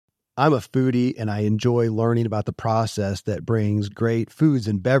I'm a foodie and I enjoy learning about the process that brings great foods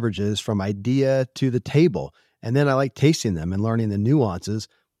and beverages from idea to the table. And then I like tasting them and learning the nuances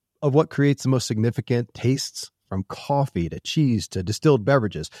of what creates the most significant tastes, from coffee to cheese to distilled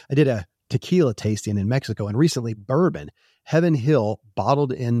beverages. I did a tequila tasting in Mexico and recently bourbon. Heaven Hill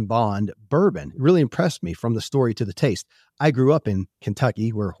bottled in bond bourbon really impressed me from the story to the taste. I grew up in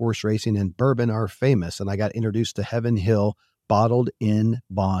Kentucky where horse racing and bourbon are famous, and I got introduced to Heaven Hill bottled in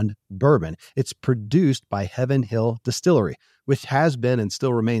bond bourbon. It's produced by Heaven Hill Distillery, which has been and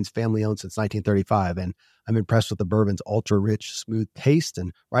still remains family owned since 1935. And I'm impressed with the bourbon's ultra rich, smooth taste.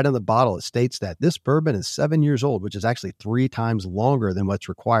 And right on the bottle, it states that this bourbon is 7 years old, which is actually 3 times longer than what's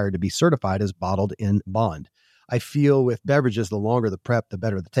required to be certified as bottled in bond. I feel with beverages, the longer the prep, the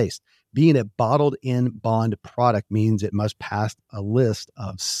better the taste. Being a bottled in bond product means it must pass a list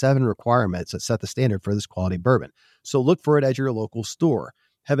of 7 requirements that set the standard for this quality bourbon. So look for it at your local store.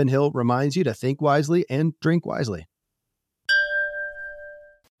 Heaven Hill reminds you to think wisely and drink wisely.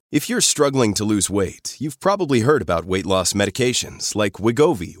 If you're struggling to lose weight, you've probably heard about weight loss medications like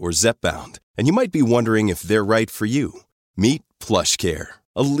Wegovy or Zepbound, and you might be wondering if they're right for you. Meet PlushCare,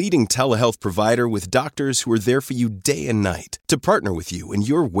 a leading telehealth provider with doctors who are there for you day and night to partner with you in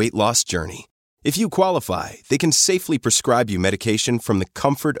your weight loss journey. If you qualify, they can safely prescribe you medication from the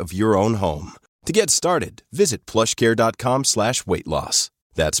comfort of your own home. To get started, visit plushcare.com/weightloss.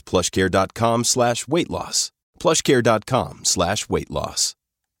 That's plushcare.com/weightloss. plushcare.com/weightloss.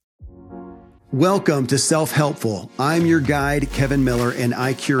 Welcome to Self-Helpful. I'm your guide, Kevin Miller, and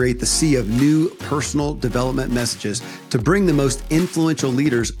I curate the sea of new personal development messages to bring the most influential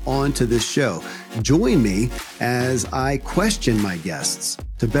leaders onto this show. Join me as I question my guests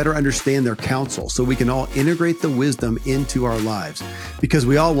to better understand their counsel so we can all integrate the wisdom into our lives, because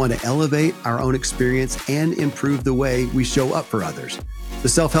we all want to elevate our own experience and improve the way we show up for others. The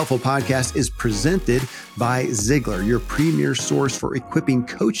Self-Helpful Podcast is presented by Ziglar, your premier source for equipping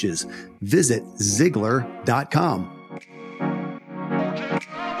coaches. Visit Ziglar.com.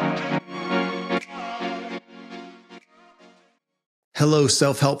 Hello,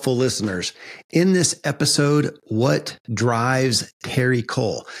 Self-Helpful listeners. In this episode, what drives Terri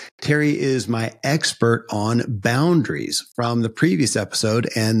Cole? Terri is my expert on boundaries from the previous episode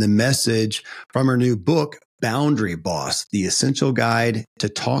and the message from her new book, Boundary Boss, the essential guide to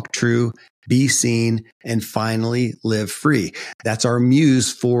talk true, be seen, and finally live free. That's our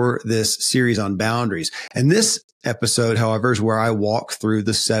muse for this series on boundaries. And this episode, however, is where I walk through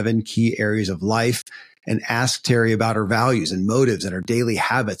the 7 key areas of life and ask Terri about her values and motives and her daily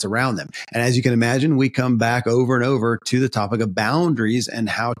habits around them. And as you can imagine, we come back over and over to the topic of boundaries and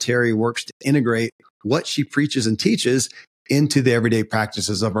how Terri works to integrate what she preaches and teaches into the everyday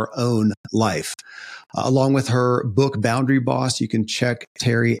practices of her own life. Along with her book, Boundary Boss, you can check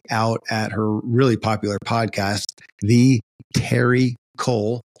Terri out at her really popular podcast, The Terri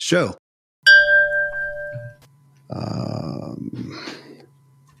Cole Show.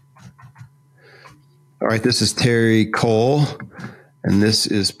 All right, this is Terri Cole, and this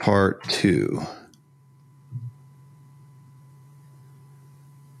is part 2.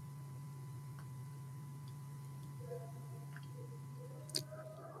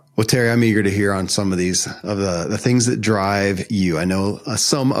 Well, Terri, I'm eager to hear on some of these, of the things that drive you. I know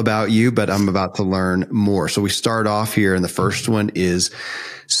some about you, but I'm about to learn more. So we start off here, and the first one is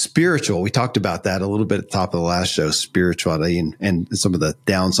spiritual. We talked about that a little bit at the top of the last show, spirituality and some of the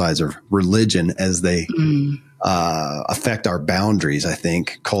downsides of religion as they affect our boundaries, I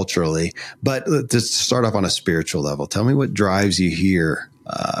think, culturally. But to start off on a spiritual level, tell me what drives you here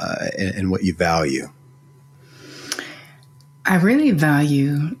and what you value. I really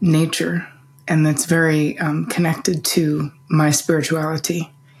value nature, and that's very connected to my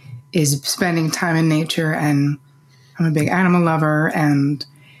spirituality, is spending time in nature. And I'm a big animal lover, and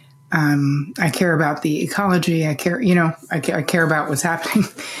I care about the ecology. I care about what's happening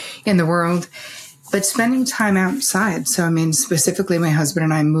in the world, but spending time outside. So, I mean, specifically, my husband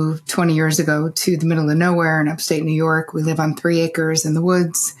and I moved 20 years ago to the middle of nowhere in upstate New York. We live on 3 acres in the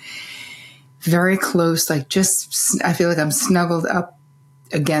woods. Very close, I feel like I'm snuggled up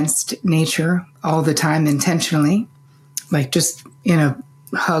against nature all the time intentionally, like just in a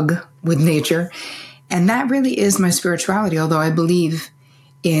hug with nature. And that really is my spirituality, although I believe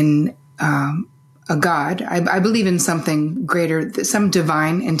in a God. I believe in something greater, some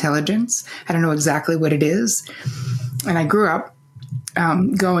divine intelligence. I don't know exactly what it is. And I grew up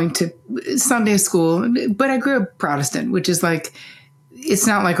going to Sunday school, but I grew up Protestant, which is like, it's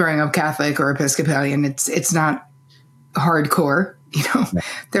not like growing up Catholic or Episcopalian. It's not hardcore, you know.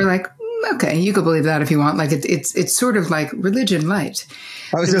 They're like, Okay, you could believe that if you want. Like it's sort of like religion light.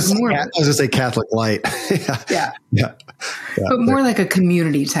 I was just going to say Catholic light. Yeah. But more like a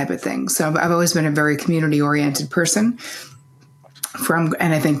community type of thing. So I've always been a very community oriented person.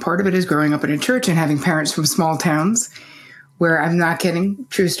 And I think part of it is growing up in a church and having parents from small towns where, I'm not kidding,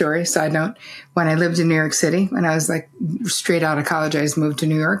 true story, side note, when I lived in New York City, when I was like straight out of college, I just moved to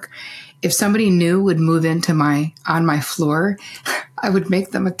New York. If somebody new would move on my floor, I would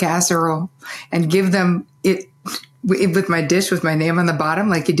make them a casserole and give them it with my dish with my name on the bottom,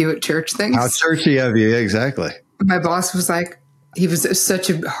 like you do at church things. How churchy of you. Exactly. My boss was like, he was such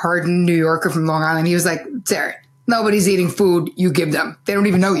a hardened New Yorker from Long Island. He was like, Terri, nobody's eating food you give them. They don't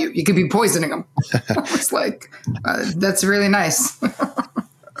even know you. You could be poisoning them. I was like, that's really nice.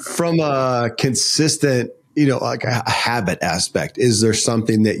 From a consistent, like a habit aspect, is there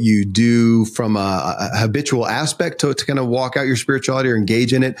something that you do from a habitual aspect to kind of walk out your spirituality or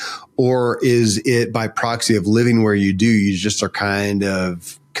engage in it? Or is it by proxy of living where you do, you just are kind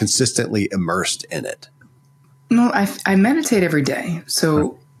of consistently immersed in it? No, I meditate every day.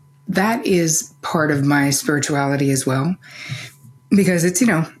 So that is part of my spirituality as well, because it's,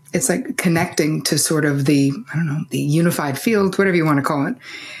 it's like connecting to sort of the unified field, whatever you want to call it.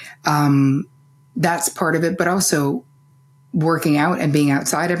 That's part of it, but also working out and being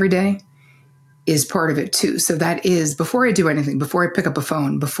outside every day is part of it too. So that is before I do anything, before I pick up a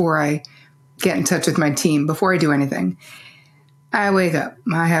phone, before I get in touch with my team, before I do anything, I wake up,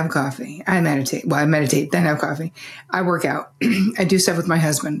 I have coffee, I meditate. Well, I meditate, then have coffee. I work out. I do stuff with my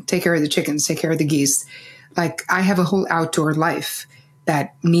husband, take care of the chickens, take care of the geese. Like, I have a whole outdoor life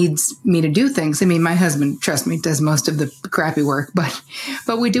that needs me to do things. I mean, my husband, trust me, does most of the crappy work, but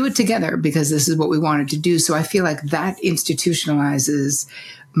we do it together because this is what we wanted to do. So I feel like that institutionalizes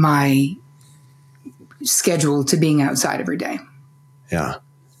my schedule to being outside every day. Yeah.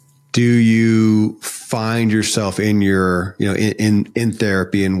 Do you find yourself in your, in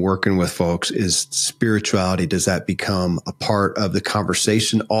therapy and working with folks, is spirituality, does that become a part of the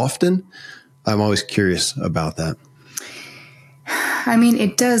conversation often? I'm always curious about that. I mean,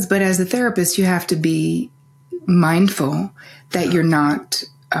 it does, but as a therapist, you have to be mindful that you're not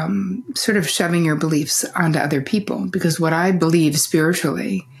sort of shoving your beliefs onto other people, because what I believe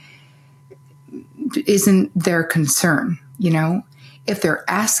spiritually isn't their concern, If they're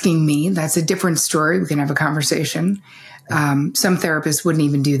asking me, that's a different story. We can have a conversation. Some therapists wouldn't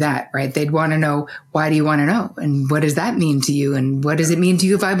even do that, right? They'd want to know, why do you want to know? And what does that mean to you? And what does it mean to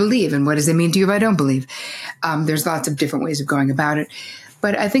you if I believe? And what does it mean to you if I don't believe? There's lots of different ways of going about it.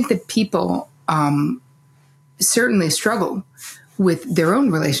 But I think that people certainly struggle with their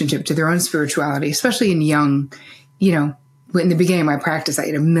own relationship to their own spirituality, especially in young, in the beginning of my practice, I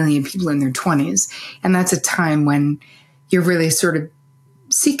had 1 million people in their 20s. And that's a time when you're really sort of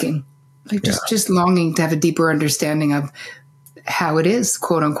seeking, like just longing to have a deeper understanding of how it is,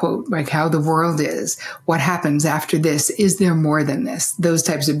 quote unquote, like how the world is, what happens after this, is there more than this? Those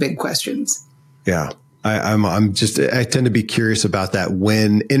types of big questions. Yeah. I tend to be curious about that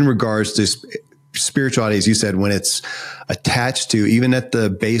when, in regards to spirituality, as you said, when it's attached to, even at the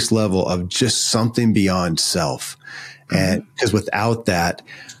base level, of just something beyond self. And because without that,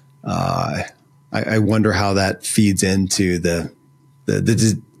 I wonder how that feeds into the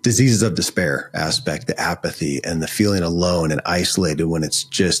diseases of despair aspect, the apathy and the feeling alone and isolated when it's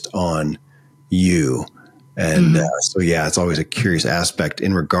just on you. And it's always a curious aspect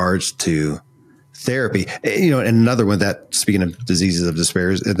in regards to therapy. And another one that, speaking of diseases of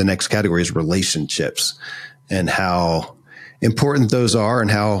despair, the next category is relationships, and how important those are, and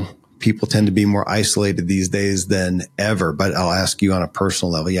how people tend to be more isolated these days than ever. But I'll ask you on a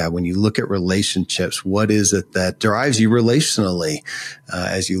personal level. Yeah. When you look at relationships, what is it that drives you relationally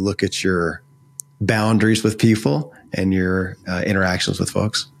as you look at your boundaries with people and your interactions with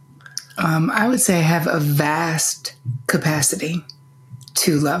folks? I would say I have a vast capacity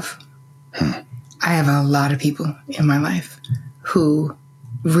to love. I have a lot of people in my life who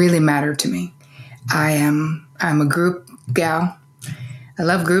really matter to me. I'm a group gal. I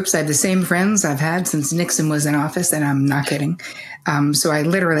love groups. I have the same friends I've had since Nixon was in office, and I'm not kidding. So I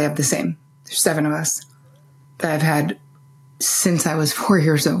literally have the same. There's 7 of us that I've had since I was 4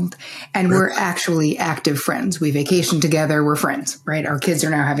 years old. And we're actually active friends. We vacation together. We're friends, right? Our kids are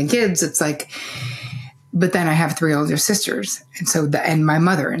now having kids. It's like, but then I have 3 older sisters, and my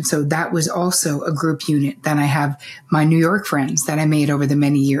mother. And so that was also a group unit. Then I have my New York friends that I made over the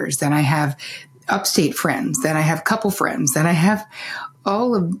many years. Then I have upstate friends. Then I have couple friends. Then I have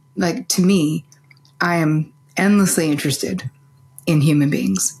all of, like, to me, I am endlessly interested in human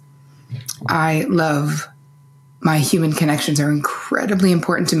beings. I love my human connections are incredibly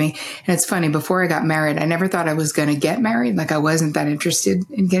important to me. And it's funny, before I got married, I never thought I was going to get married. Like, I wasn't that interested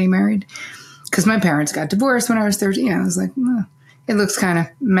in getting married because my parents got divorced when I was 13. I was like, oh, it looks kind of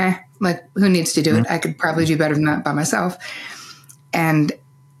meh. Like, who needs to do it? I could probably do better than that by myself. And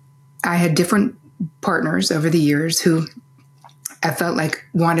I had different partners over the years who I felt like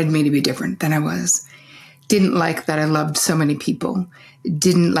wanted me to be different than I was. Didn't like that I loved so many people.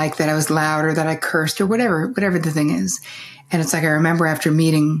 Didn't like that I was loud or that I cursed or whatever the thing is. And it's like, I remember after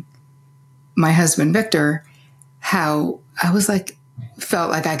meeting my husband, Victor, how I was like,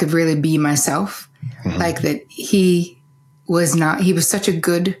 felt like I could really be myself. Like that he was such a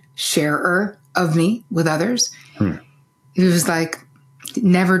good sharer of me with others. He was like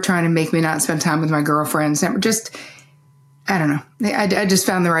never trying to make me not spend time with my girlfriends. Never just, I don't know. I just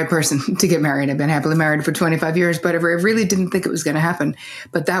found the right person to get married. I've been happily married for 25 years, but I really didn't think it was going to happen.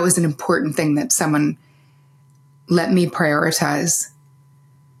 But that was an important thing, that someone let me prioritize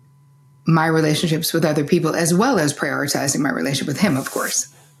my relationships with other people, as well as prioritizing my relationship with him, of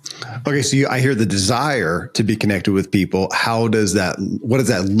course. Okay. So I hear the desire to be connected with people. what does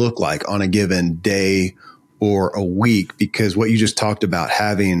that look like on a given day or a week? Because what you just talked about,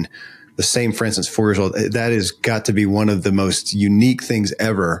 having the same, for instance, 4 years old, that has got to be one of the most unique things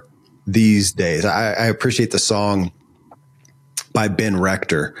ever these days. I appreciate the song by Ben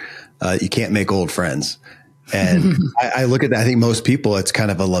Rector, You Can't Make Old Friends. And I look at that. I think most people, it's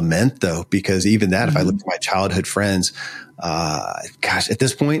kind of a lament though, because even that, if I look at my childhood friends, at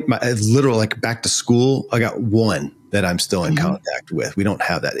this point, literally like back to school, I got one that I'm still in contact with. We don't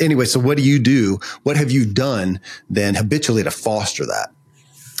have that. Anyway, so what do you do? What have you done then habitually to foster that?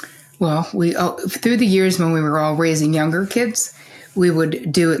 Well, through the years when we were all raising younger kids, we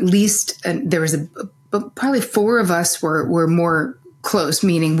would do at least, there was probably 4 of us were more close,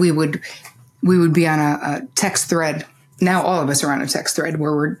 meaning we would be on a text thread. Now all of us are on a text thread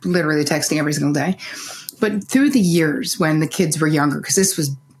where we're literally texting every single day. But through the years when the kids were younger, because this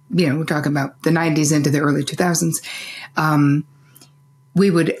was, we're talking about the 90s into the early 2000s, we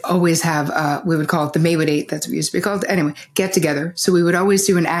would always have, we would call it the Maywood 8. That's what it used to be called. Anyway, get together. So we would always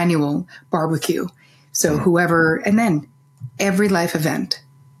do an annual barbecue. So whoever, and then every life event.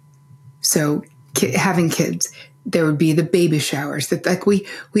 So having kids, there would be the baby showers that like we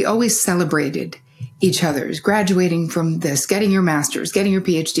always celebrated each other's graduating from this, getting your master's, getting your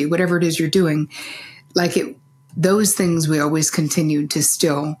PhD, whatever it is you're doing. Those things we always continued to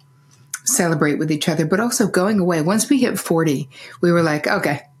still celebrate with each other, but also going away. Once we hit 40, we were like,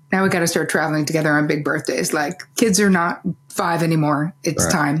 okay, now we got to start traveling together on big birthdays. Like, kids are not 5 anymore. It's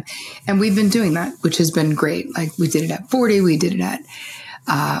time. And we've been doing that, which has been great. Like, we did it at 40, we did it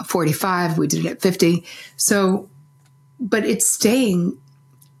at 45, we did it at 50. So, but it's staying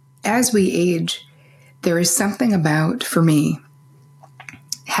as we age. There is something about, for me,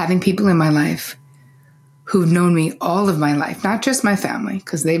 having people in my life who've known me all of my life, not just my family,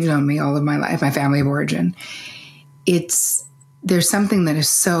 because they've known me all of my life, my family of origin. There's something that is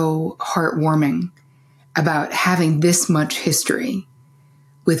so heartwarming about having this much history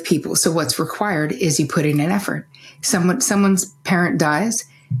with people. So what's required is you put in an effort. Someone's parent dies,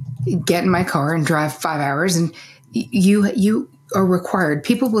 get in my car and drive 5 hours, and you are required.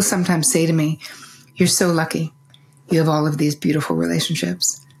 People will sometimes say to me, "You're so lucky. You have all of these beautiful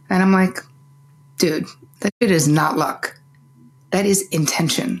relationships." And I'm like, dude, that is not luck. That is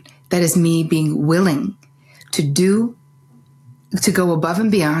intention. That is me being willing to go above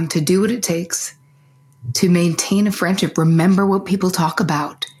and beyond, to do what it takes to maintain a friendship. Remember what people talk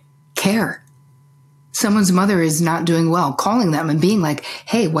about. Care. Someone's mother is not doing well, calling them and being like,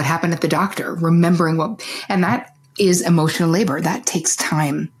 hey, what happened at the doctor? Remembering and that is emotional labor. That takes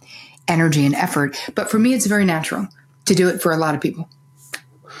time, energy, and effort. But for me, it's very natural to do it for a lot of people.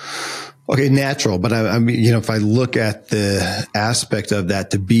 Okay, natural. But I mean, if I look at the aspect of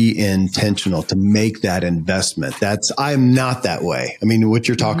that, to be intentional, to make that investment, I'm not that way. I mean, what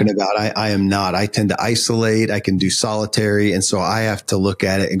you're talking about, I am not. I tend to isolate. I can do solitary. And so I have to look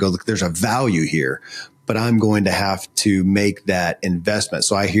at it and go, look, there's a value here, but I'm going to have to make that investment.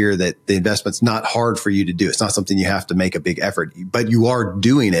 So I hear that the investment's not hard for you to do. It's not something you have to make a big effort, but you are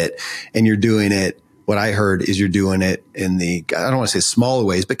doing it, and you're doing it. What I heard is you're doing it in I don't want to say smaller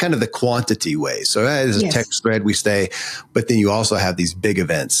ways, but kind of the quantity ways. So as a text thread, we stay, but then you also have these big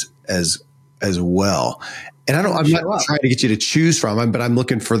events as well. And I'm not trying to get you to choose from them, but I'm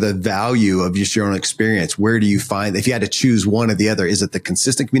looking for the value of just your own experience. Where do you find, if you had to choose one or the other, is it the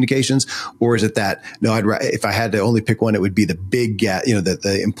consistent communications, or is it that, no, if I had to only pick one, it would be the big,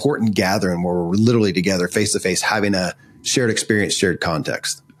 the important gathering where we're literally together face to face, having a shared experience, shared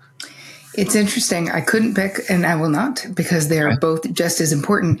context? It's interesting. I couldn't pick, and I will not, because they are both just as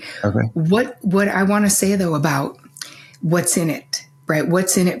important. Okay. What I want to say, though, about what's in it, right?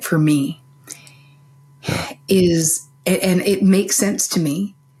 What's in it for me is, and it makes sense to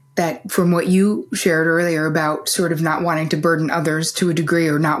me that from what you shared earlier about sort of not wanting to burden others to a degree,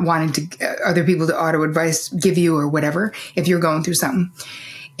 or not wanting to other people to auto advice give you or whatever, if you're going through something,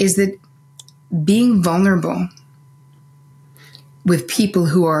 is that being vulnerable with people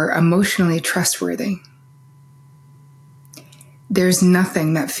who are emotionally trustworthy, there's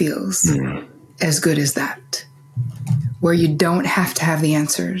nothing that feels as good as that, where you don't have to have the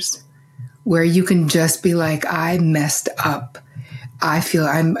answers, where you can just be like, I messed up.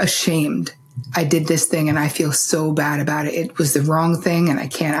 I'm ashamed. I did this thing and I feel so bad about it. It was the wrong thing and I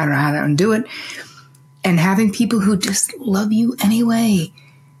don't know how to undo it. And having people who just love you anyway.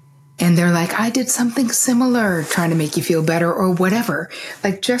 And they're like, I did something similar, trying to make you feel better or whatever.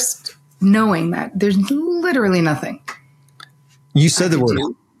 Like, just knowing that there's literally nothing. You said the word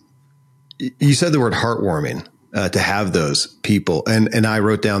heartwarming, to have those people. And I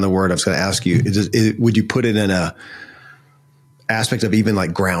wrote down the word I was going to ask you. Would you put it in a aspect of even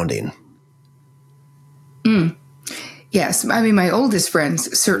like grounding? Yes. I mean, my oldest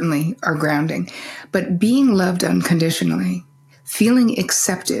friends certainly are grounding, but being loved unconditionally, feeling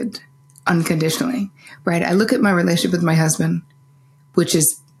accepted unconditionally, right? I look at my relationship with my husband, which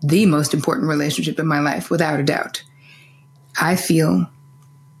is the most important relationship in my life, without a doubt. I feel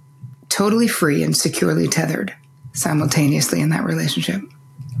totally free and securely tethered simultaneously in that relationship.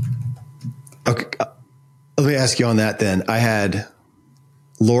 Okay. Let me ask you on that then. I had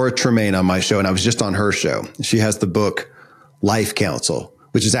Laura Tremaine on my show, and I was just on her show. She has the book Life Counsel,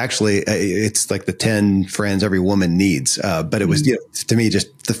 which is actually, it's like the 10 friends every woman needs. But it was, to me,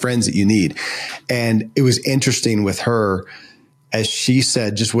 just the friends that you need. And it was interesting with her, as she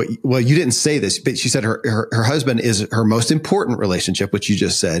said, you didn't say this, but she said her husband is her most important relationship, which you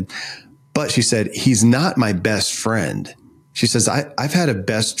just said. But she said, he's not my best friend. She says, I've had a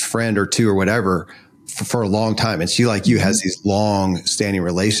best friend or two or whatever for a long time. And she, like you, has these long standing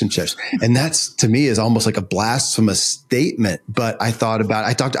relationships. And that's, to me, is almost like a blasphemous statement. But I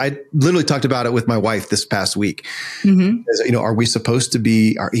literally talked about it with my wife this past week. Mm-hmm. Are we supposed to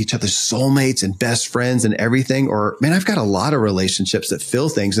be each other's soulmates and best friends and everything? Or, man, I've got a lot of relationships that fill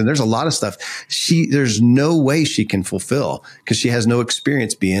things. And there's a lot of stuff there's no way she can fulfill because she has no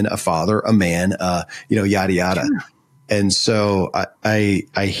experience being a father, a man, yada, yada. Sure. And so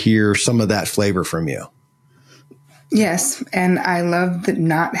I hear some of that flavor from you. Yes. And I love that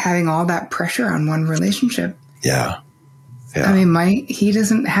not having all that pressure on one relationship. Yeah. I mean, he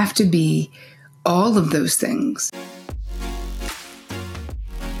doesn't have to be all of those things.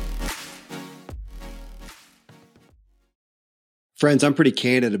 Friends, I'm pretty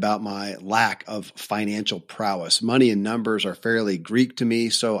candid about my lack of financial prowess. Money and numbers are fairly Greek to me,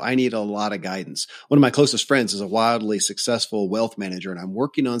 so I need a lot of guidance. One of my closest friends is a wildly successful wealth manager, and I'm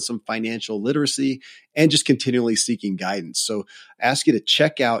working on some financial literacy and just continually seeking guidance. So I ask you to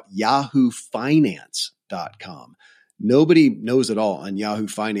check out yahoofinance.com. Nobody knows it all, and Yahoo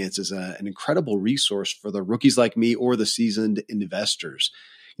Finance is an incredible resource for the rookies like me or the seasoned investors.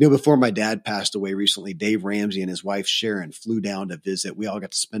 Before my dad passed away recently, Dave Ramsey and his wife Sharon flew down to visit. We all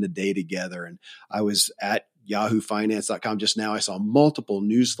got to spend a day together, and I was at yahoofinance.com just now. I saw multiple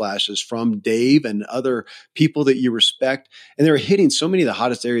news flashes from Dave and other people that you respect, and they're hitting so many of the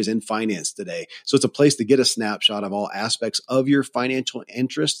hottest areas in finance today. So it's a place to get a snapshot of all aspects of your financial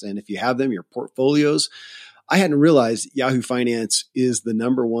interests, and if you have them, your portfolios. I hadn't realized Yahoo Finance is the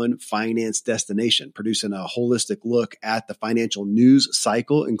 #1 finance destination, producing a holistic look at the financial news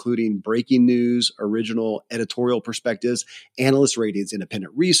cycle, including breaking news, original editorial perspectives, analyst ratings,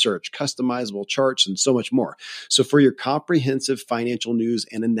 independent research, customizable charts, and so much more. So for your comprehensive financial news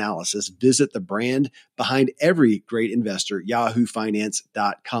and analysis, visit the brand behind every great investor,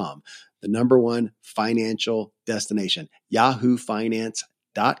 yahoofinance.com, the #1 financial destination,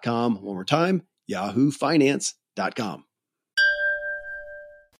 yahoofinance.com. One more time, yahoofinance.com.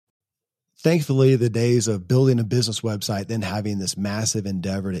 Thankfully, the days of building a business website, then having this massive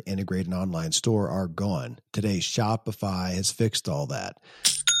endeavor to integrate an online store are gone. Today, Shopify has fixed all that.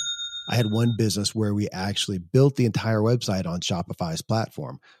 I had one business where we actually built the entire website on Shopify's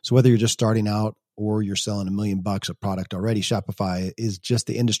platform. So whether you're just starting out or you're selling $1 million of product already, Shopify is just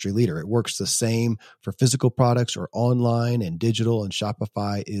the industry leader. It works the same for physical products or online and digital, and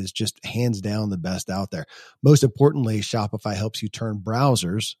Shopify is just hands down the best out there. Most importantly, Shopify helps you turn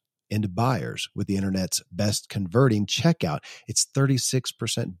browsers into buyers with the internet's best converting checkout. It's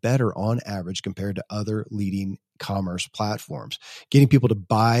 36% better on average compared to other leading commerce platforms. Getting people to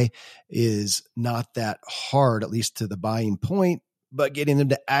buy is not that hard, at least to the buying point, but getting them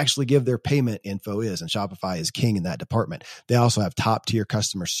to actually give their payment info is, and Shopify is king in that department. They also have top tier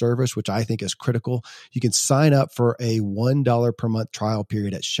customer service, which I think is critical. You can sign up for a $1 per month trial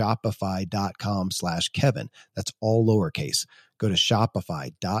period at shopify.com/Kevin. That's all lowercase. Go to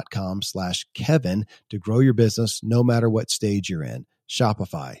shopify.com/Kevin to grow your business no matter what stage you're in.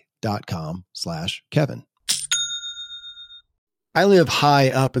 Shopify.com/Kevin. I live high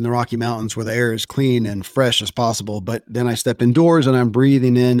up in the Rocky Mountains where the air is clean and fresh as possible, but then I step indoors and I'm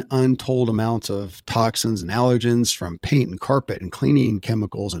breathing in untold amounts of toxins and allergens from paint and carpet and cleaning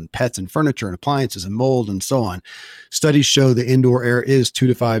chemicals and pets and furniture and appliances and mold and so on. Studies show the indoor air is 2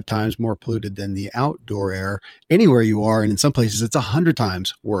 to 5 times more polluted than the outdoor air anywhere you are, and in some places it's 100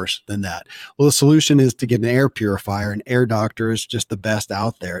 times worse than that. Well, the solution is to get an air purifier, and Air Doctor is just the best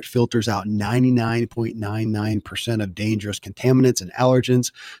out there. It filters out 99.99% of dangerous contaminants and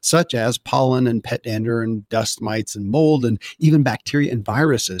allergens, such as pollen and pet dander and dust mites and mold and even bacteria and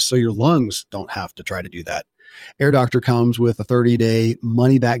viruses, so your lungs don't have to try to do that. Air Doctor comes with a 30-day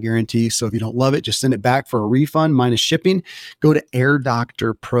money-back guarantee, so if you don't love it, just send it back for a refund minus shipping. Go to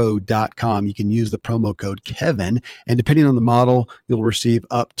airdoctorpro.com. You can use the promo code Kevin, and depending on the model, you'll receive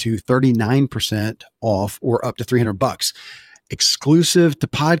up to 39% off or up to $300. Exclusive to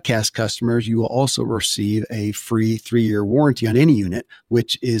podcast customers, you will also receive a free 3-year warranty on any unit,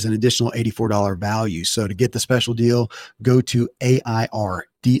 which is an additional $84 value. So to get the special deal, go to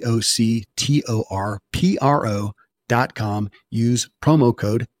airdoctorpro.com. Use promo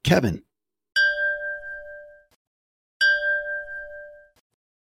code Kevin.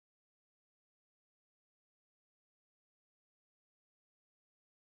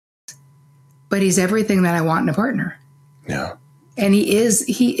 But he's everything that I want in a partner. Yeah. And he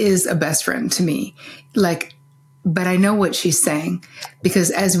is a best friend to me. Like, but I know what she's saying, because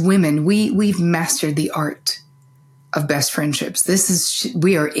as women, we've mastered the art of best friendships.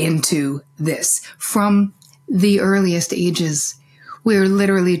 We are into this from the earliest ages. We're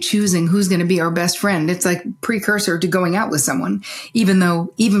literally choosing who's going to be our best friend. It's like precursor to going out with someone,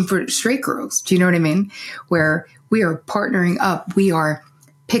 even for straight girls. Do you know what I mean? Where we are partnering up. We are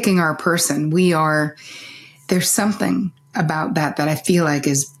picking our person. There's something about that I feel like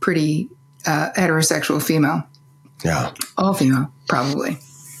is pretty heterosexual female. Yeah. All female, probably.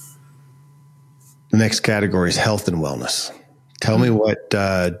 The next category is health and wellness. Tell me what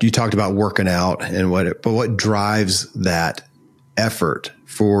you talked about working out and what drives that effort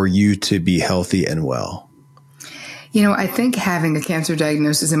for you to be healthy and well? I think having a cancer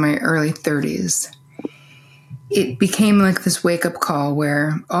diagnosis in my early 30s, it became like this wake-up call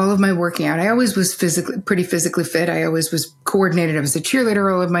where all of my working out, I always was pretty physically fit. I always was coordinated. I was a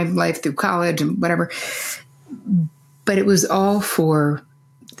cheerleader all of my life through college and whatever. But it was all for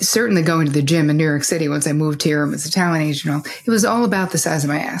certainly going to the gym in New York City once I moved here and was a talent agent and all. It was all about the size of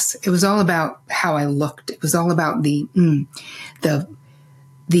my ass. It was all about how I looked. It was all about the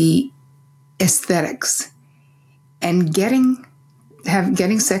aesthetics. And getting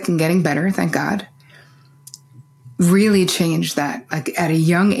sick and getting better, thank God, really changed that. Like at a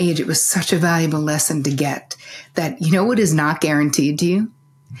young age, it was such a valuable lesson to get that, what is not guaranteed to you?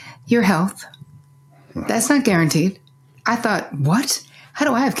 Your health. That's not guaranteed. I thought, what? How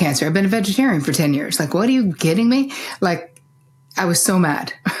do I have cancer? I've been a vegetarian for 10 years. Like, what are you kidding me? Like, I was so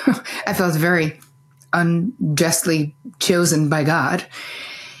mad. I felt very unjustly chosen by God.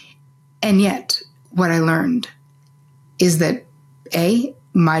 And yet, what I learned is that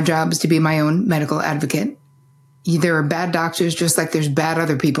my job is to be my own medical advocate. There are bad doctors just like there's bad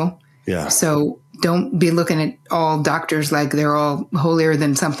other people. Yeah. So don't be looking at all doctors like they're all holier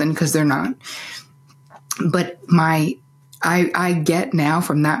than something, because they're not. But I get now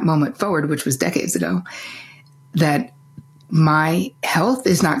from that moment forward, which was decades ago, that my health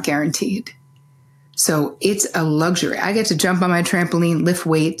is not guaranteed. So it's a luxury. I get to jump on my trampoline, lift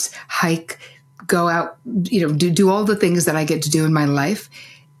weights, hike, go out, do all the things that I get to do in my life.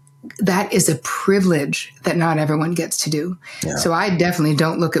 That is a privilege that not everyone gets to do. Yeah. So I definitely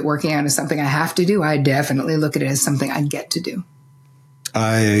don't look at working out as something I have to do. I definitely look at it as something I get to do.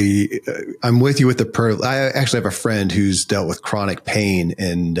 I'm with you with I actually have a friend who's dealt with chronic pain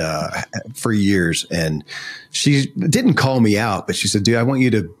and for years, and she didn't call me out, but she said, dude, I want you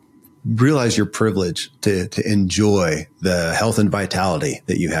to realize your privilege to enjoy the health and vitality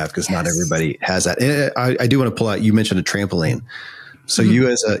that you have, because not everybody has that. And I do want to pull out, you mentioned a trampoline. So you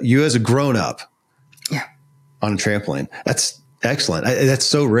as a grown up on a trampoline, that's Excellent. That's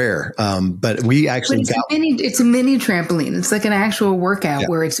so rare. But we actually it's a mini trampoline. It's like an actual workout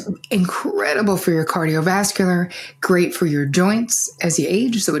where it's incredible for your cardiovascular, great for your joints as you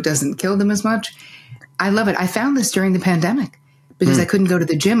age, so it doesn't kill them as much. I love it. I found this during the pandemic because I couldn't go to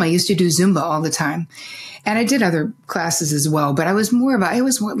the gym. I used to do Zumba all the time. And I did other classes as well, but I always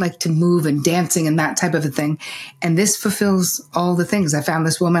want like to move and dancing and that type of a thing. And this fulfills all the things. I found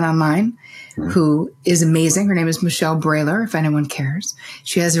this woman online who is amazing. Her name is Michelle Brailer, if anyone cares.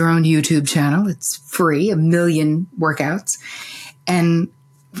 She has her own YouTube channel. It's free, 1 million workouts. And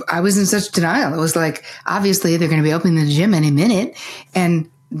I was in such denial. It was like, obviously they're going to be opening the gym any minute. And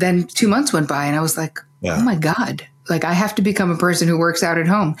then 2 months went by and I was like, oh my God, like I have to become a person who works out at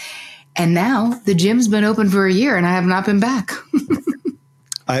home. And now the gym's been open for a year and I have not been back.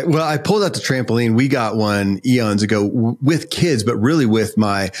 I pulled out the trampoline. We got one eons ago with kids, but really with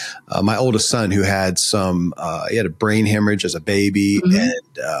my oldest son who had he had a brain hemorrhage as a baby and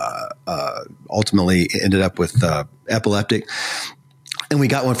ultimately ended up with epileptic. And we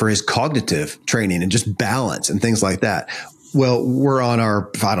got one for his cognitive training and just balance and things like that. Well, we're on our,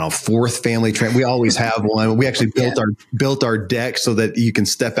 fourth family tramp. We always have one. We actually built our deck so that you can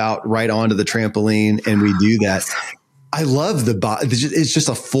step out right onto the trampoline, and we do that. I love the body. It's just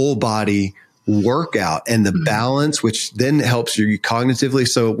a full body workout and the balance, which then helps you cognitively.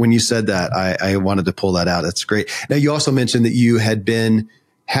 So when you said that, I wanted to pull that out. That's great. Now, you also mentioned that you had been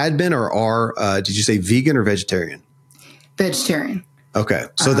or are, did you say vegan or vegetarian? Vegetarian. Okay.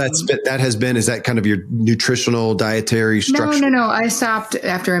 So is that kind of your nutritional dietary structure? No. I stopped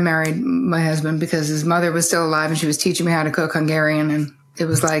after I married my husband because his mother was still alive and she was teaching me how to cook Hungarian. And it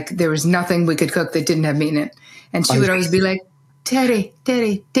was like, there was nothing we could cook that didn't have meat in it. And she would always be like,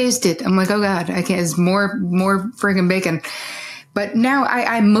 Terri, taste it. I'm like, oh God, I can't. It's more friggin' bacon. But now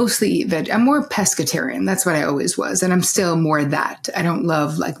I mostly eat veg. I'm more pescatarian. That's what I always was. And I'm still more that. I don't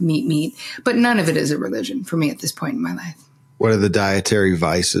love like meat, but none of it is a religion for me at this point in my life. What are the dietary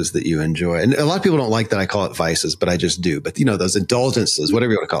vices that you enjoy? And a lot of people don't like that I call it vices, but I just do. But those indulgences,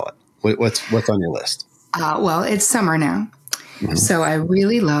 whatever you want to call it. What's on your list? Well, it's summer now. Mm-hmm. So I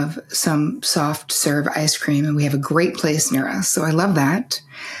really love some soft serve ice cream, and we have a great place near us. So I love that.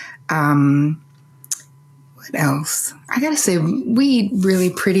 What else? I got to say, we eat really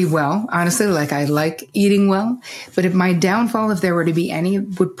pretty well. Honestly, like I like eating well. But if my downfall, if there were to be any,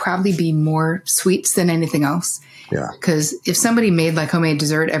 would probably be more sweets than anything else. Yeah. Because if somebody made like homemade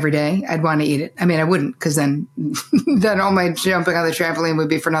dessert every day, I'd want to eat it. I mean, I wouldn't, because then all my jumping on the trampoline would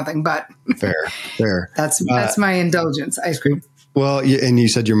be for nothing. But fair. That's my indulgence, ice cream. Well, and you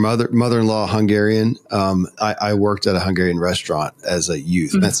said your mother-in-law Hungarian. I worked at a Hungarian restaurant as a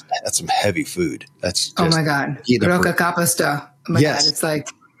youth. Mm-hmm. That's some heavy food. That's just, oh my God, roka kapasta. Oh my God, it's like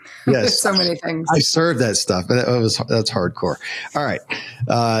so many things. I served that stuff, but that's hardcore. All right,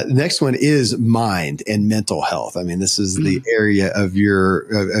 next one is mind and mental health. I mean, this is the area of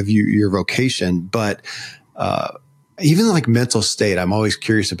your vocation, but. Even like mental state, I'm always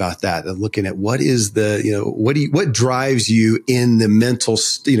curious about that. Looking at what is what drives you in the mental,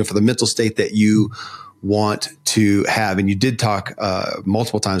 for the mental state that you want to have. And you did talk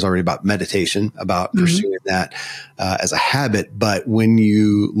multiple times already about meditation, about pursuing that as a habit. But when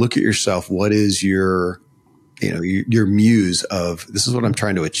you look at yourself, what is your muse of this is what I'm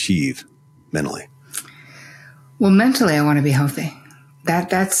trying to achieve mentally? Well, mentally, I want to be healthy.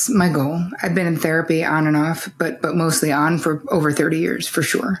 That's my goal. I've been in therapy on and off, but mostly on for over 30 years for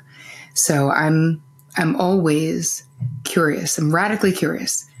sure. So I'm always curious. I'm radically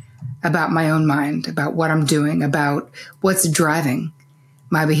curious about my own mind, about what I'm doing, about what's driving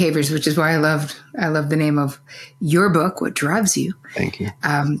my behaviors, which is why I love the name of your book, What Drives You. Thank you.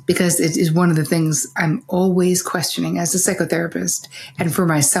 Because it is one of the things I'm always questioning as a psychotherapist and for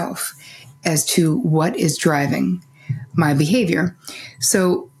myself as to what is driving my behavior.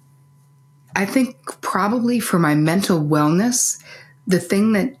 So I think probably for my mental wellness, the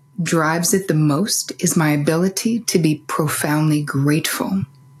thing that drives it the most is my ability to be profoundly grateful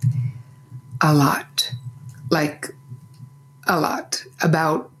a lot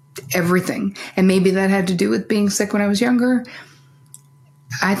about everything. And maybe that had to do with being sick when I was younger.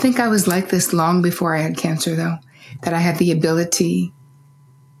 I think I was like this long before I had cancer, though, that I had the ability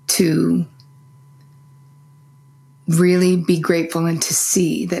to really be grateful and to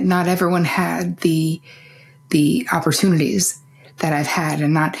see that not everyone had the opportunities that I've had.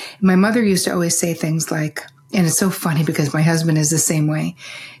 And my mother used to always say things like, and it's so funny because my husband is the same way.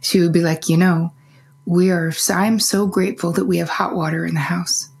 She would be like, I'm so grateful that we have hot water in the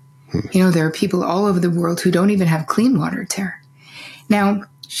house. There are people all over the world who don't even have clean water, Terri. Now,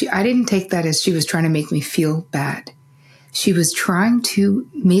 I didn't take that as she was trying to make me feel bad, She was trying to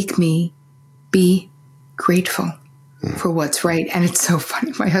make me be grateful for what's right. And it's so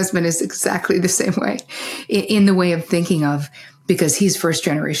funny. My husband is exactly the same way in the way of thinking of, because he's first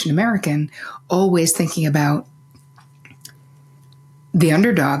generation American, always thinking about the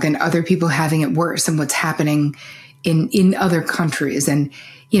underdog and other people having it worse and what's happening in other countries. And,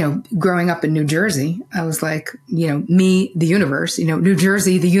 growing up in New Jersey, I was like, me, the universe, New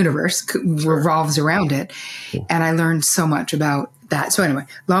Jersey, the universe revolves around it. And I learned so much about that. So anyway,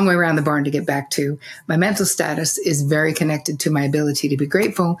 long way around the barn to get back to my mental status is very connected to my ability to be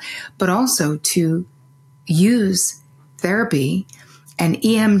grateful, but also to use therapy and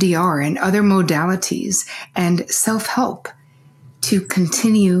EMDR and other modalities and self-help to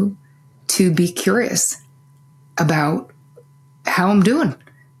continue to be curious about how I'm doing.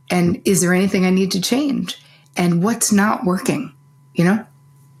 And is there anything I need to change? And what's not working,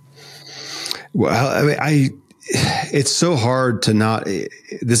 Well, I mean, it's so hard to not,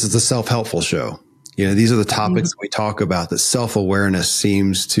 this is a self-helpful show. These are the topics that we talk about, that self-awareness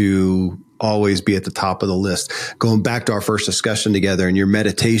seems to always be at the top of the list. Going back to our first discussion together and your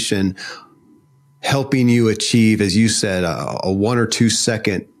meditation, helping you achieve, as you said, a 1 or 2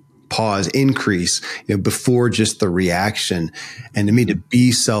 second pause increase, before just the reaction. And to me, to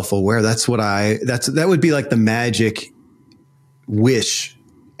be self-aware, that would be like the magic wish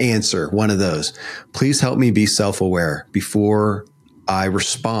answer. One of those, please help me be self-aware before I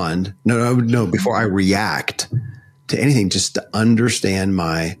respond. No, before I react to anything, just to understand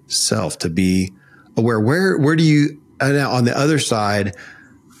myself, to be aware. Where do you, now on the other side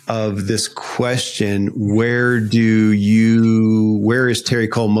of this question, where is Terri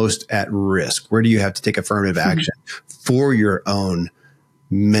Cole most at risk? Where do you have to take affirmative action for your own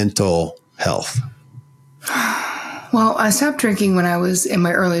mental health? Well, I stopped drinking when I was in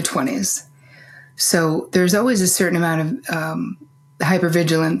my early 20s. So there's always a certain amount of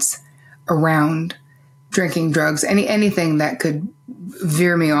hypervigilance around drinking, drugs, anything that could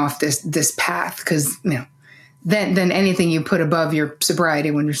veer me off this path. Because, then anything you put above your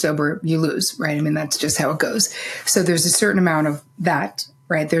sobriety when you're sober, you lose, right? I mean, that's just how it goes. So there's a certain amount of that,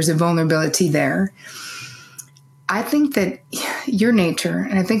 right? There's a vulnerability there. I think that your nature,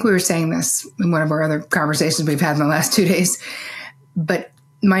 and I think we were saying this in one of our other conversations we've had in the last 2 days, but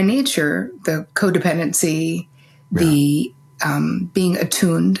my nature, the codependency, the being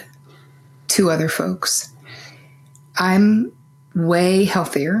attuned to other folks, I'm way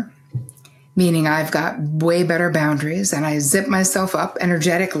healthier, meaning I've got way better boundaries and I zip myself up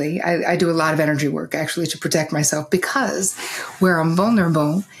energetically. I do a lot of energy work actually to protect myself, because where I'm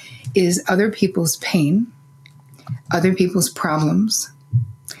vulnerable is other people's pain, other people's problems.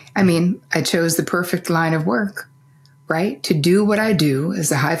 I mean, I chose the perfect line of work, right? To do what I do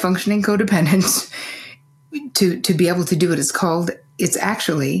as a high functioning codependent, to be able to do it. It's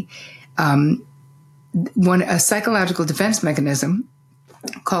actually a psychological defense mechanism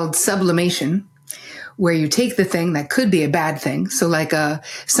called sublimation, where you take the thing that could be a bad thing. So like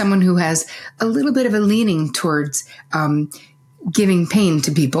someone who has a little bit of a leaning towards giving pain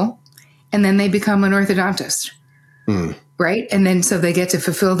to people, and then they become an orthodontist, right? And then so they get to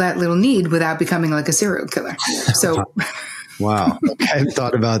fulfill that little need without becoming like a serial killer. So, wow, I hadn't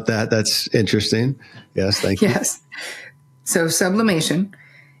thought about that. That's interesting. Yes, thank you. Yes. So sublimation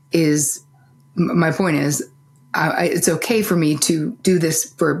is, my point is, it's okay for me to do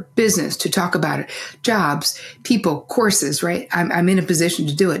this for business, to talk about it, jobs, people, courses, right? I'm in a position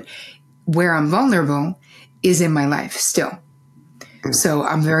to do it. Where I'm vulnerable is in my life still. So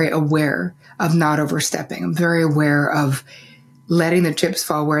I'm very aware of not overstepping. I'm very aware of letting the chips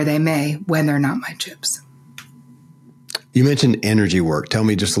fall where they may when they're not my chips. You mentioned energy work. Tell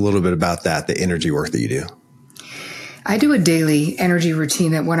me just a little bit about that, the energy work that you do. I do a daily energy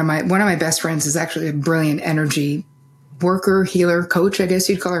routine that one of my best friends is actually a brilliant energy worker, healer, coach, I guess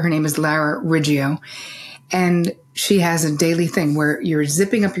you'd call her. Her name is Lara Riggio. And she has a daily thing where you're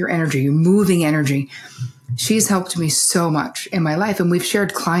zipping up your energy, you're moving energy. She's helped me so much in my life. And we've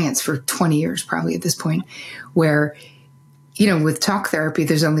shared clients for 20 years, probably at this point, where, with talk therapy,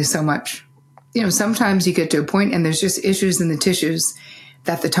 there's only so much. Sometimes you get to a point and there's just issues in the tissues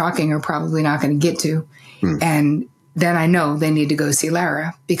that the talking are probably not going to get to. And then I know they need to go see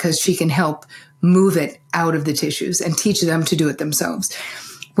Lara, because she can help move it out of the tissues and teach them to do it themselves.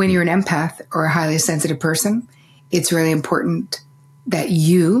 When you're an empath or a highly sensitive person, it's really important that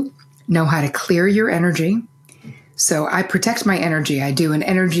you know how to clear your energy. So I protect my energy. I do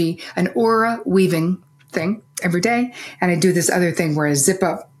an aura weaving thing every day. And I do this other thing where I zip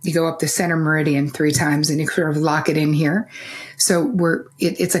up, you go up the center meridian 3 times and you sort of lock it in here. So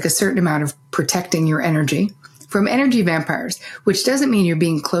it's like a certain amount of protecting your energy from energy vampires, which doesn't mean you're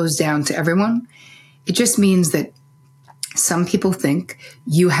being closed down to everyone. It just means that some people think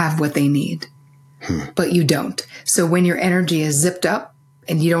you have what they need, but you don't. So when your energy is zipped up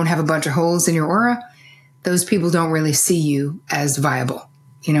and you don't have a bunch of holes in your aura, those people don't really see you as viable,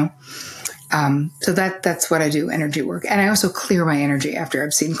 you know? So that's what I do, energy work. And I also clear my energy after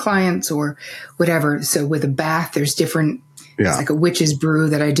I've seen clients or whatever. So with a bath, there's different, it's like a witch's brew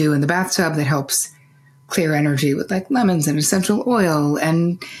that I do in the bathtub that helps clear energy with like lemons and essential oil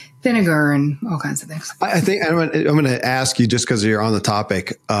and vinegar and all kinds of things. I think I'm going to ask you, just because you're on the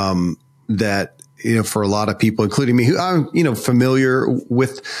topic, that, you know, for a lot of people, including me, who I'm, you know, familiar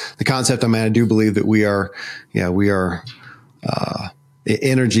with the concept. I mean, I do believe that we are,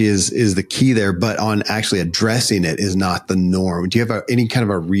 energy is the key there, but on actually addressing it is not the norm. Do you have any kind of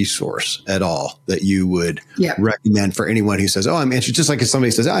a resource at all that you would recommend for anyone who says, oh, I'm interested, just like if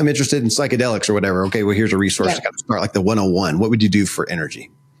somebody says, oh, I'm interested in psychedelics or whatever. Okay, well, here's a resource to kind of start, like the 101. What would you do for energy?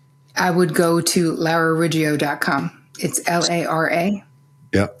 I would go to laurariggio.com. It's LARA.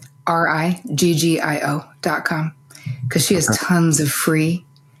 Yep. RIGGIO.com, because she has tons of free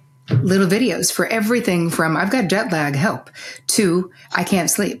little videos for everything from I've got jet lag, help, to I can't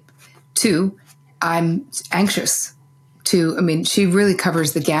sleep, to I'm anxious, to, I mean, she really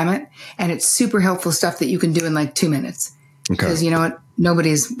covers the gamut, and it's super helpful stuff that you can do in like 2 minutes. Because you know what?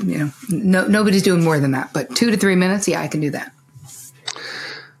 Nobody's doing more than that, but 2 to 3 minutes. Yeah, I can do that.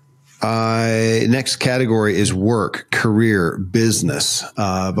 Next category is work, career, business,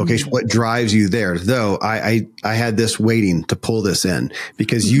 vocation. What drives you there? Though I had this waiting to pull this in,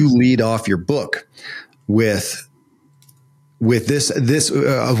 because you lead off your book with this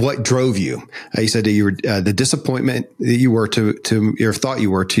of what drove you. You said that you were the disappointment that you were thought you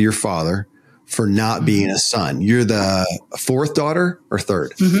were to your father for not being a son. You're the fourth daughter or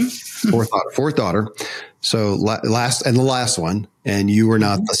third? Fourth daughter. So the last one, and you were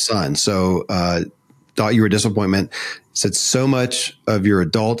not the son. So, thought you were a disappointment. Said so much of your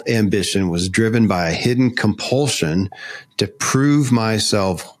adult ambition was driven by a hidden compulsion to prove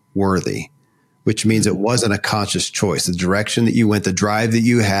myself worthy, which means it wasn't a conscious choice. The direction that you went, the drive that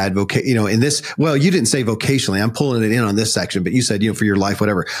you had, in this, well, you didn't say vocationally. I'm pulling it in on this section, but you said, for your life,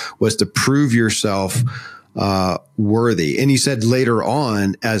 whatever, was to prove yourself, worthy. And you said later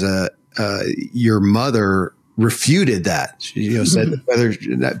on your mother refuted that. She, said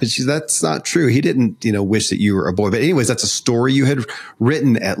that's not true. He didn't, wish that you were a boy. But anyways, that's a story you had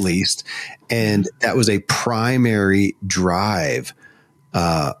written, at least. And that was a primary drive,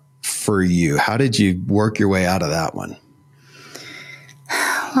 for you. How did you work your way out of that one?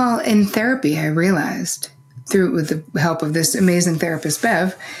 Well, in therapy, I realized with the help of this amazing therapist,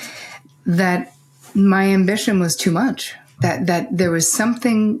 Bev, that my ambition was too much, that there was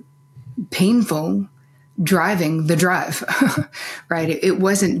something painful driving the drive, right? It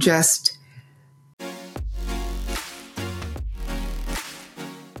wasn't just,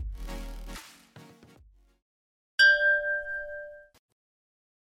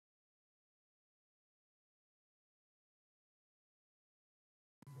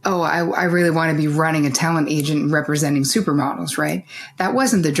 I really want to be running a talent agent and representing supermodels, right? That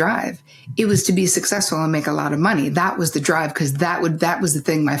wasn't the drive. It was to be successful and make a lot of money. That was the drive, because that was the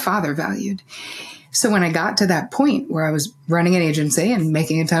thing my father valued. So when I got to that point where I was running an agency and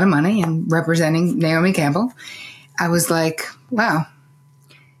making a ton of money and representing Naomi Campbell, I was like, wow,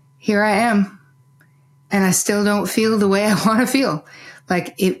 here I am. And I still don't feel the way I want to feel.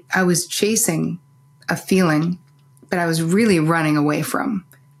 I was chasing a feeling, but I was really running away from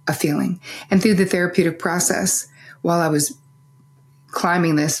a feeling. And through the therapeutic process, while I was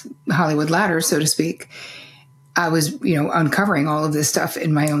climbing this Hollywood ladder, so to speak, I was, uncovering all of this stuff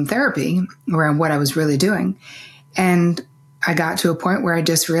in my own therapy around what I was really doing. And I got to a point where I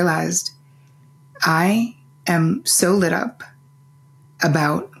just realized I am so lit up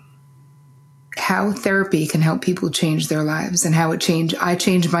about how therapy can help people change their lives, and how I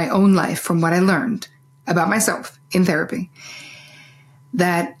changed my own life from what I learned about myself in therapy,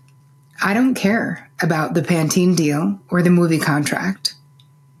 that I don't care about the Pantene deal or the movie contract.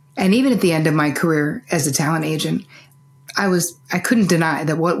 And even at the end of my career as a talent agent, I couldn't deny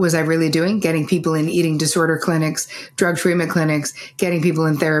that what was I really doing? Getting people in eating disorder clinics, drug treatment clinics, getting people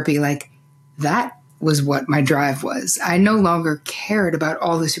in therapy. That was what my drive was. I no longer cared about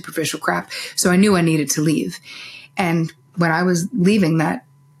all the superficial crap. So I knew I needed to leave. And when I was leaving that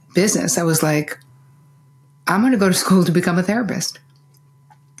business, I was like, I'm going to go to school to become a therapist.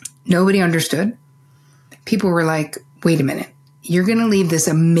 Nobody understood. People were like, wait a minute, you're going to leave this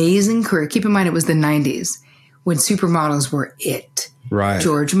amazing career. Keep in mind, it was the 90s when supermodels were it. Right.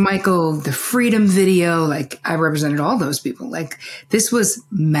 George Michael, the Freedom video. Like, I represented all those people. Like, this was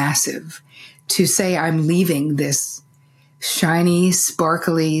massive to say I'm leaving this shiny,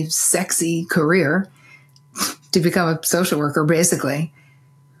 sparkly, sexy career to become a social worker, basically.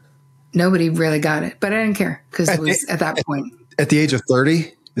 Nobody really got it, but I didn't care because it was at that point. At the age of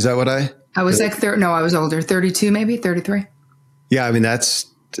 30? Is that what I was like, no, I was older, 32, maybe 33. Yeah. I mean, that's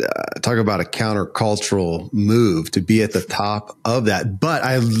talk about a countercultural move to be at the top of that. But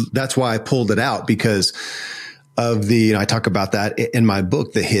that's why I pulled it out, because of the, I talk about that in my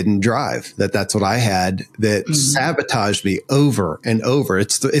book, The Hidden Drive, that's what I had that sabotaged me over and over.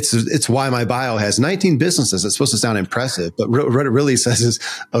 It's why my bio has 19 businesses. It's supposed to sound impressive, but what it really says is,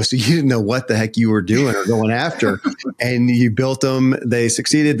 oh, so you didn't know what the heck you were doing or going after, and you built them, they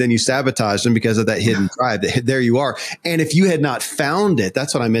succeeded, then you sabotaged them because of that hidden drive. There you are. And if you had not found it,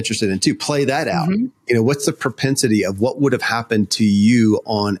 that's what I'm interested in too. Play that out. What's the propensity of what would have happened to you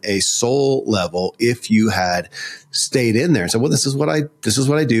on a soul level if you had stayed in there and said, well, this is what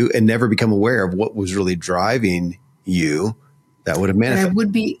I do, and never become aware of what was really driving you? That would have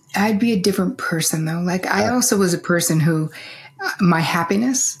manifested. I'd be a different person though. Like, I also was a person who, my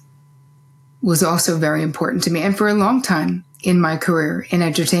happiness was also very important to me. And for a long time in my career in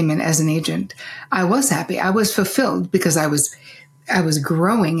entertainment as an agent, I was happy. I was fulfilled because I was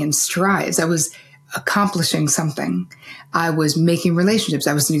growing in strides. I was accomplishing something. I was making relationships.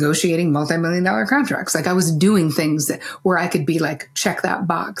 I was negotiating multi-million-dollar contracts. Like, I was doing things where I could be like, check that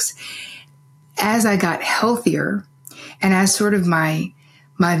box. As I got healthier and as sort of my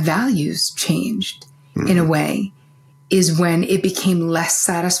values changed in a way, is when it became less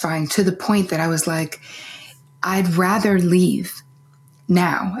satisfying, to the point that I was like, I'd rather leave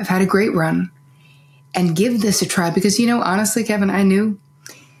now. I've had a great run and give this a try, because, honestly, Kevin, I knew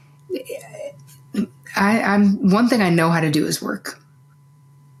I'm one thing I know how to do is work.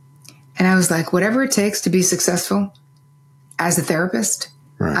 And I was like, whatever it takes to be successful as a therapist,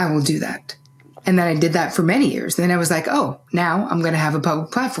 I will do that. And then I did that for many years. And then I was like, oh, now I'm going to have a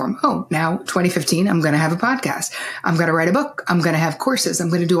public platform. Oh, now 2015, I'm going to have a podcast. I'm going to write a book. I'm going to have courses. I'm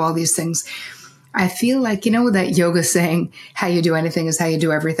going to do all these things. I feel like, that yoga saying, how you do anything is how you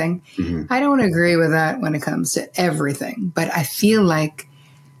do everything. I don't agree with that when it comes to everything. But I feel like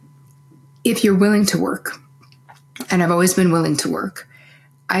if you're willing to work, and I've always been willing to work,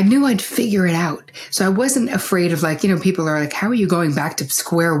 I knew I'd figure it out. So I wasn't afraid of, like, people are like, how are you going back to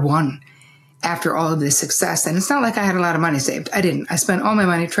square one after all of this success? And it's not like I had a lot of money saved. I didn't. I spent all my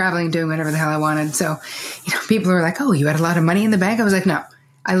money traveling, doing whatever the hell I wanted. So, people are like, oh, you had a lot of money in the bank? I was like, no,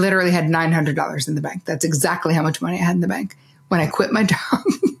 I literally had $900 in the bank. That's exactly how much money I had in the bank when I quit my job.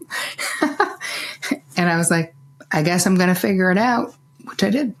 And I was like, I guess I'm going to figure it out, which I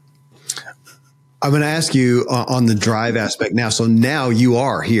did. I'm going to ask you on the drive aspect now. So now you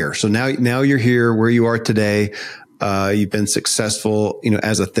are here. So now you're here where you are today. You've been successful,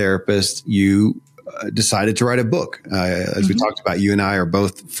 as a therapist. You decided to write a book. As we talked about, you and I are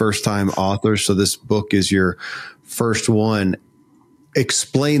both first-time authors. So this book is your first one.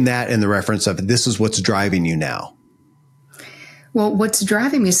 Explain that in the reference of, this is what's driving you now. Well, what's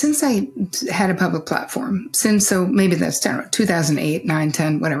driving me, since I had a public platform, so maybe that's 2008, 9,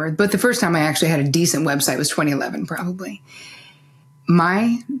 10, whatever. But the first time I actually had a decent website was 2011, probably.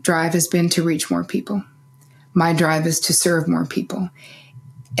 My drive has been to reach more people. My drive is to serve more people.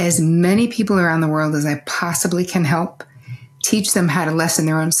 As many people around the world as I possibly can help, teach them how to lessen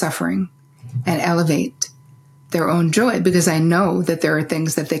their own suffering and elevate their own joy, because I know that there are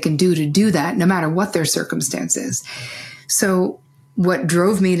things that they can do to do that, no matter what their circumstances. So what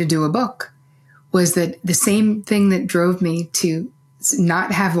drove me to do a book was that the same thing that drove me to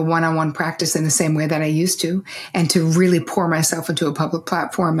not have a one-on-one practice in the same way that I used to, and to really pour myself into a public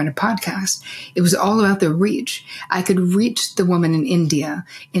platform and a podcast. It was all about the reach. I could reach the woman in India,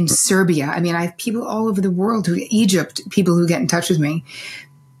 in Serbia. I mean, I have people all over the world, Egypt, people who get in touch with me,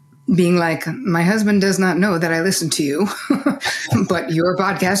 being like, my husband does not know that I listen to you, but your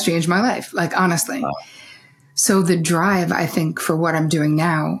podcast changed my life. Like, honestly. Wow. So the drive, I think, for what I'm doing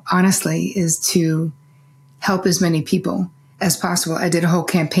now, honestly, is to help as many people as possible. I did a whole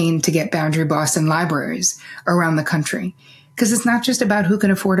campaign to get Boundary Boss in libraries around the country, because it's not just about who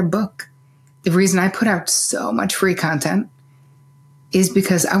can afford a book. The reason I put out so much free content is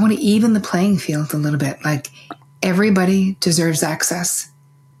because I want to even the playing field a little bit. Like, everybody deserves access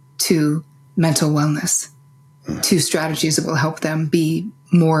to mental wellness, to strategies that will help them be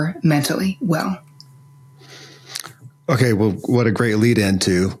more mentally well. Okay, well, what a great lead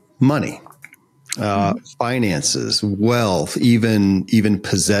into money, finances, wealth, even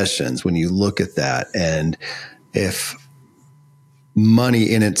possessions. When you look at that, and if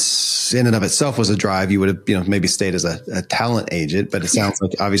money in and of itself was a drive, you would have, maybe stayed as a talent agent, but it sounds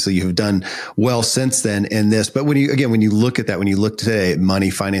like obviously you have done well since then in this. But when you look at that, when you look today at money,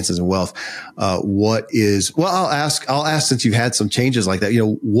 finances, and wealth, I'll ask since you've had some changes like that,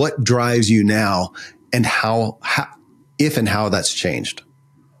 what drives you now and how that's changed?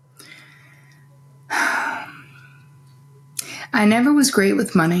 I never was great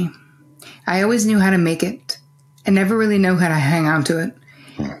with money. I always knew how to make it. I never really know how to hang on to it.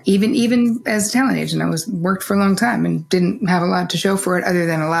 Even as a talent agent, I worked for a long time and didn't have a lot to show for it other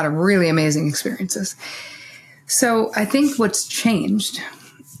than a lot of really amazing experiences. So I think what's changed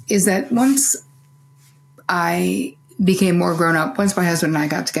is that once I became more grown up, once my husband and I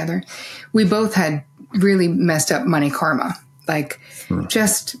got together, we both had really messed up money karma. Like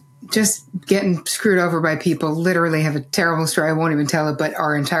just getting screwed over by people. Literally have a terrible story. I won't even tell it, but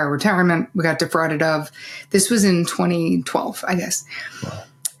our entire retirement we got defrauded of. This was in 2012, I guess. Wow.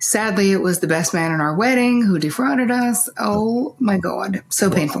 Sadly, it was the best man in our wedding who defrauded us. Oh my God.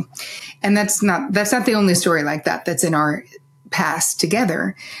 So painful. And that's not the only story like that that's in our past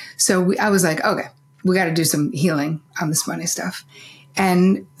together. So I was like, okay, we got to do some healing on this money stuff.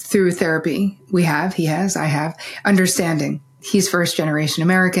 And through therapy, I have understanding. He's first generation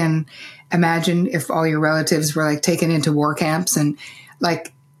American. Imagine if all your relatives were like taken into war camps, and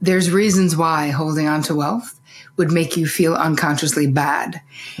like there's reasons why holding on to wealth would make you feel unconsciously bad.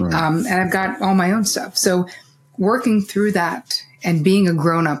 Right. And I've got all my own stuff. So working through that and being a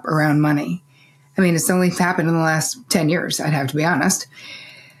grown up around money, I mean, it's only happened in the last 10 years, I'd have to be honest,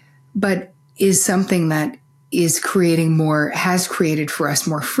 but is something that has created for us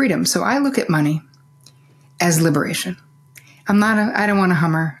more freedom. So I look at money as liberation. I don't want a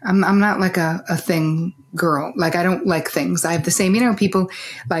Hummer. I'm not like a thing girl. Like I don't like things. I have the same, people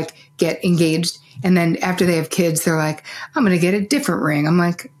like get engaged and then after they have kids, they're like, I'm going to get a different ring. I'm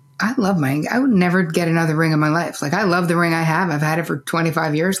like, I would never get another ring in my life. Like I love the ring I have. I've had it for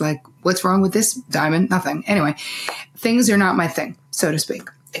 25 years. Like what's wrong with this diamond? Nothing. Anyway, things are not my thing, so to speak.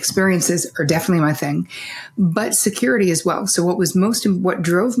 Experiences are definitely my thing, but security as well. So what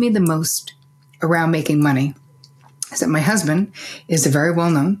drove me the most around making money is that my husband is a very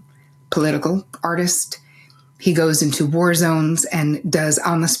well-known political artist. He goes into war zones and does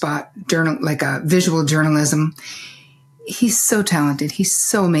on-the-spot visual journalism. He's so talented. He's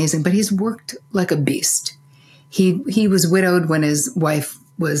so amazing, but he's worked like a beast. He was widowed when his wife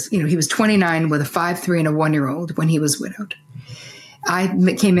was, he was 29 with a 5'3" and a 1-year-old when he was widowed. I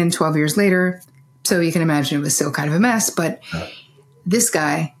came in 12 years later, so you can imagine it was still kind of a mess, but this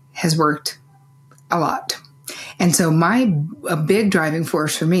guy has worked a lot. And so a big driving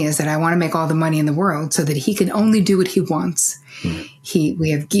force for me is that I want to make all the money in the world so that he can only do what he wants.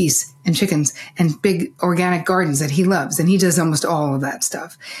 We have geese and chickens and big organic gardens that he loves, and he does almost all of that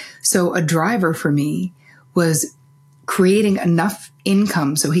stuff. So a driver for me was creating enough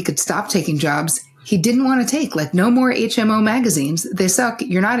income so he could stop taking jobs he didn't want to take, like no more HMO magazines. They suck.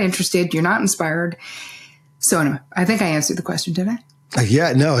 You're not interested. You're not inspired. So anyway, I think I answered the question, did I?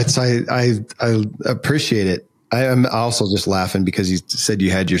 Yeah, no, I appreciate it. I am also just laughing because you said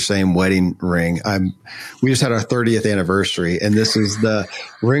you had your same wedding ring. We just had our 30th anniversary, and this is the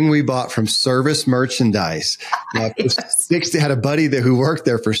ring we bought from Service Merchandise. Yes. 60, had a buddy there who worked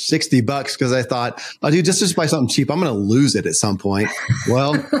there for $60 because I thought, oh, dude, just buy something cheap. I'm going to lose it at some point.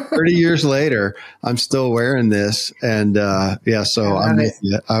 Well, 30 years later, I'm still wearing this, and so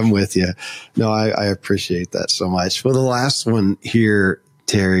I'm with you. No, I appreciate that so much. Well, the last one here,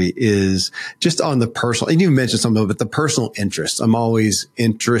 Terri, is just on the personal, and you mentioned something about the personal interest. I'm always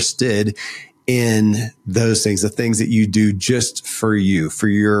interested in those things, the things that you do just for you, for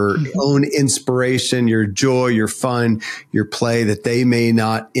your own inspiration, your joy, your fun, your play, that they may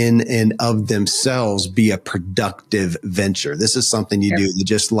not in and of themselves be a productive venture. This is something you do to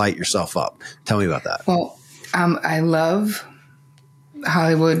just light yourself up. Tell me about that. Well, I love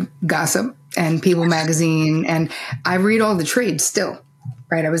Hollywood gossip and People magazine, and I read all the trades still.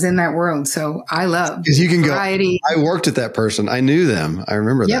 Right. I was in that world. So I love variety. I worked with that person. I knew them. I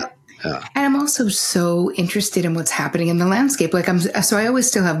remember that. Yeah. And I'm also so interested in what's happening in the landscape. So I always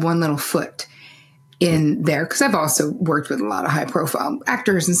still have one little foot in there because I've also worked with a lot of high profile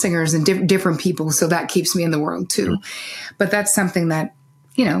actors and singers and different people. So that keeps me in the world too. But that's something that,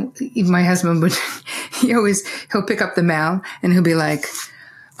 my husband he'll pick up the mail and he'll be like,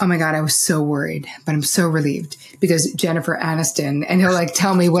 oh my God, I was so worried, but I'm so relieved because Jennifer Aniston, and he'll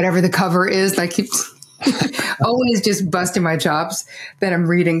tell me whatever the cover is, he's always just busting my chops that I'm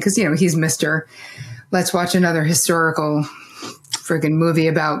reading. Cause he's Mr. Let's watch another historical friggin' movie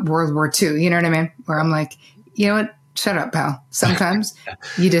about World War II. You know what I mean? Where I'm like, you know what? shut up, pal. Sometimes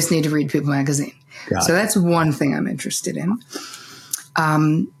you just need to read People magazine. So that's one thing I'm interested in.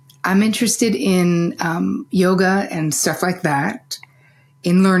 I'm interested in yoga and stuff like that,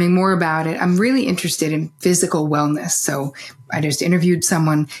 in learning more about it. I'm really interested in physical wellness. So I just interviewed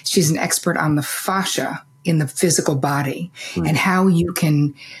someone. She's an expert on the fascia in the physical body and how you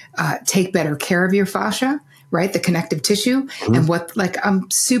can take better care of your fascia, right? The connective tissue and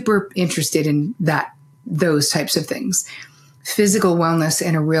I'm super interested in those types of things. Physical wellness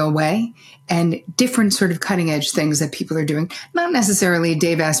in a real way and different sort of cutting edge things that people are doing. Not necessarily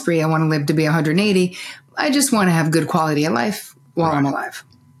Dave Asprey, I want to live to be 180. I just want to have good quality of life while I'm alive.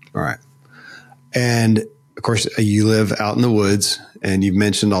 All right. And of course, you live out in the woods and you've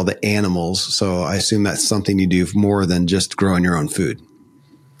mentioned all the animals. So I assume that's something you do more than just growing your own food.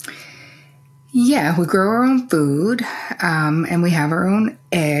 Yeah, we grow our own food and we have our own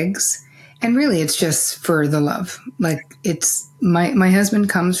eggs. And really, it's just for the love. Like it's my husband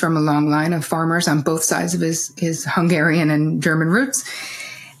comes from a long line of farmers on both sides of his Hungarian and German roots.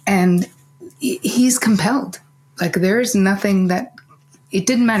 And he's compelled. Like there's nothing that, it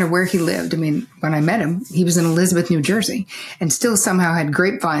didn't matter where he lived. I mean, when I met him, he was in Elizabeth, New Jersey, and still somehow had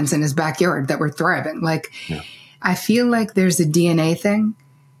grapevines in his backyard that were thriving. Like, I feel like there's a DNA thing.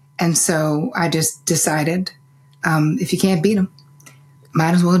 And so I just decided, if you can't beat him,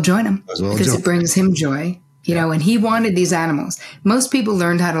 might as well join him because it brings him joy, you know, and he wanted these animals. Most people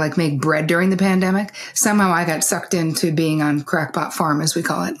learned how to like make bread during the pandemic. Somehow I got sucked into being on Crackpot Farm, as we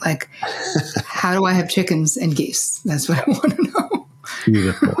call it. Like, how do I have chickens and geese? That's what I want to know.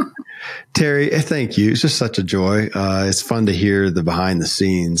 Beautiful. Terri, thank you. It's just such a joy. It's fun to hear the behind the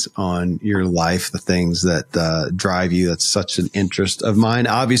scenes on your life, the things that drive you. That's such an interest of mine.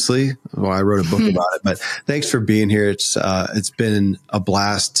 Obviously, I wrote a book about it, but thanks for being here. It's been a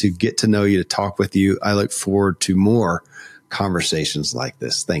blast to get to know you, to talk with you. I look forward to more conversations like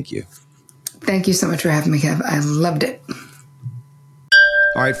this. Thank you. Thank you so much for having me, Kev. I loved it.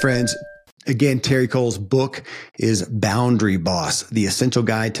 All right, friends. Again, Terri Cole's book is Boundary Boss, the essential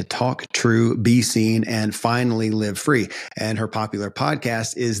guide to talk true, be seen, and finally live free. And her popular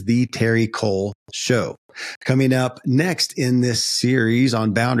podcast is The Terri Cole Show. Coming up next in this series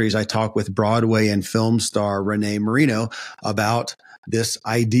on boundaries, I talk with Broadway and film star Renee Marino about this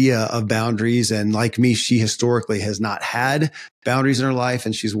idea of boundaries. And like me, she historically has not had boundaries in her life,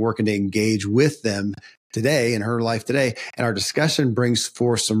 and she's working to engage with them today in her life today. And our discussion brings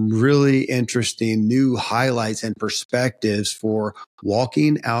forth some really interesting new highlights and perspectives for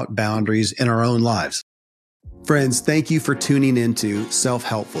walking out boundaries in our own lives. Friends, thank you for tuning into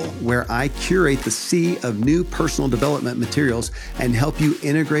Self-Helpful, where I curate the sea of new personal development materials and help you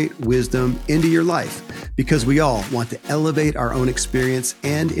integrate wisdom into your life, because we all want to elevate our own experience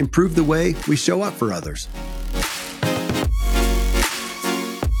and improve the way we show up for others.